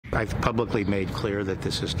I've publicly made clear that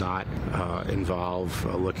this does not involve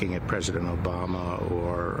looking at President Obama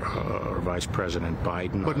or Vice President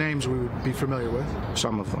Biden. What names we would be familiar with?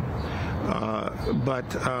 Some of them.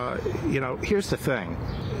 You know, here's the thing.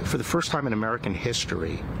 For the first time in American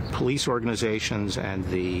history, police organizations and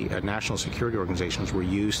the national security organizations were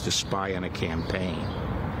used to spy on a campaign.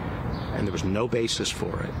 And there was no basis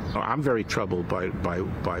for it. I'm very troubled by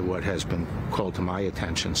what has been called to my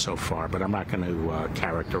attention so far, but I'm not going to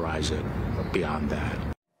characterize it beyond that.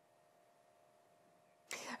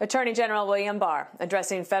 Attorney General William Barr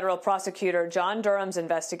addressing federal prosecutor John Durham's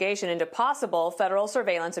investigation into possible federal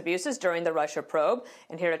surveillance abuses during the Russia probe.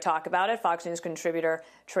 And here to talk about it, Fox News contributor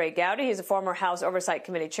Trey Gowdy. He's a former House Oversight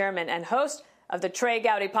Committee chairman and host of the Trey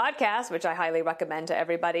Gowdy podcast, which I highly recommend to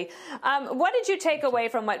everybody. What did you take away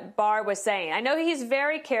from what Barr was saying? I know he's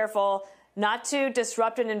very careful not to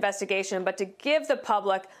disrupt an investigation, but to give the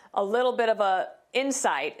public a little bit of a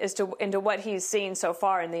insight into what he's seen so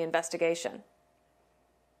far in the investigation.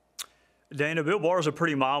 Dana, Bill Barr is a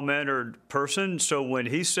pretty mild-mannered person, so when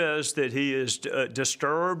he says that he is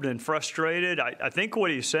disturbed and frustrated, I think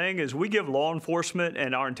what he's saying is we give law enforcement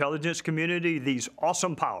and our intelligence community these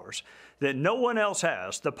awesome powers that no one else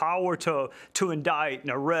has, the power to indict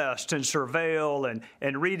and arrest and surveil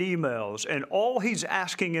and read emails. And all he's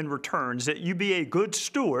asking in return is that you be a good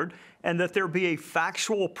steward and that there be a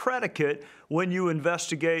factual predicate when you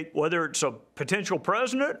investigate whether it's a potential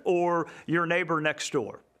president or your neighbor next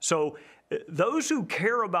door. So those who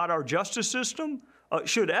care about our justice system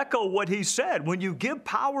should echo what he said. When you give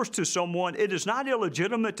powers to someone, it is not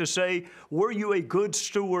illegitimate to say, were you a good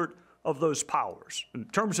steward of those powers? In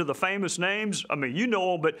terms of the famous names, I mean, you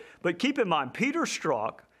know them, but keep in mind, Peter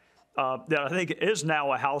Strzok, that I think is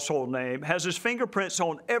now a household name, has his fingerprints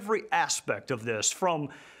on every aspect of this, from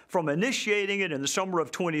initiating it in the summer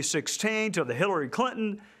of 2016 to the Hillary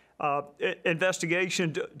Clinton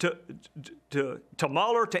investigation to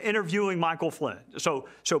Mueller to interviewing Michael Flynn. So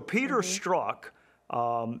Peter Strzok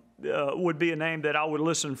would be a name that I would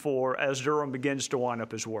listen for as Durham begins to wind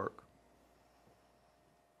up his work.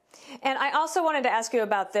 And I also wanted to ask you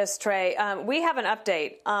about this, Trey. We have an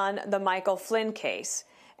update on the Michael Flynn case,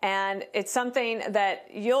 and it's something that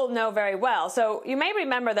you'll know very well. So you may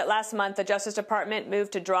remember that last month the Justice Department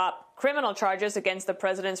moved to drop criminal charges against the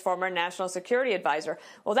president's former national security advisor.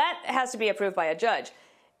 Well, that has to be approved by a judge.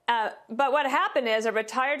 But what happened is a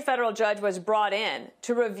retired federal judge was brought in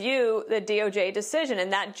to review the DOJ decision,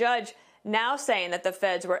 and that judge now saying that the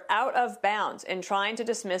feds were out of bounds in trying to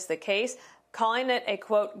dismiss the case, calling it a,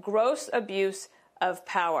 quote, gross abuse of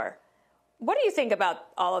power. What do you think about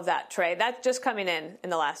all of that, Trey? That's just coming in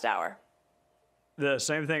the last hour. The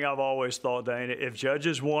same thing I've always thought, Dana. If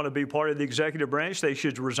judges want to be part of the executive branch, they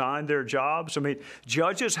should resign their jobs. I mean,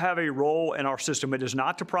 judges have a role in our system. It is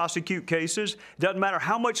not to prosecute cases. It doesn't matter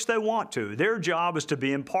how much they want to. Their job is to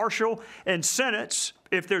be impartial and sentence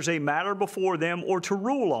if there's a matter before them or to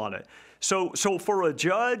rule on it. So for a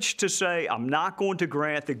judge to say, I'm not going to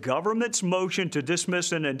grant the government's motion to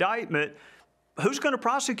dismiss an indictment, who's going to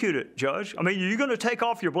prosecute it, Judge? I mean, are you going to take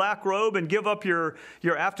off your black robe and give up your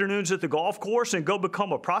afternoons at the golf course and go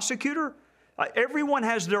become a prosecutor? Everyone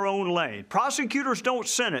has their own lane. Prosecutors don't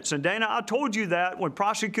sentence. And, Dana, I told you that when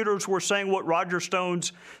prosecutors were saying what Roger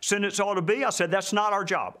Stone's sentence ought to be. I said, that's not our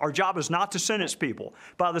job. Our job is not to sentence people.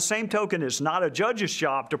 By the same token, it's not a judge's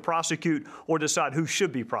job to prosecute or decide who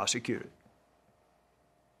should be prosecuted.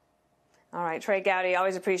 All right, Trey Gowdy,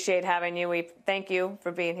 always appreciate having you. We thank you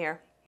for being here.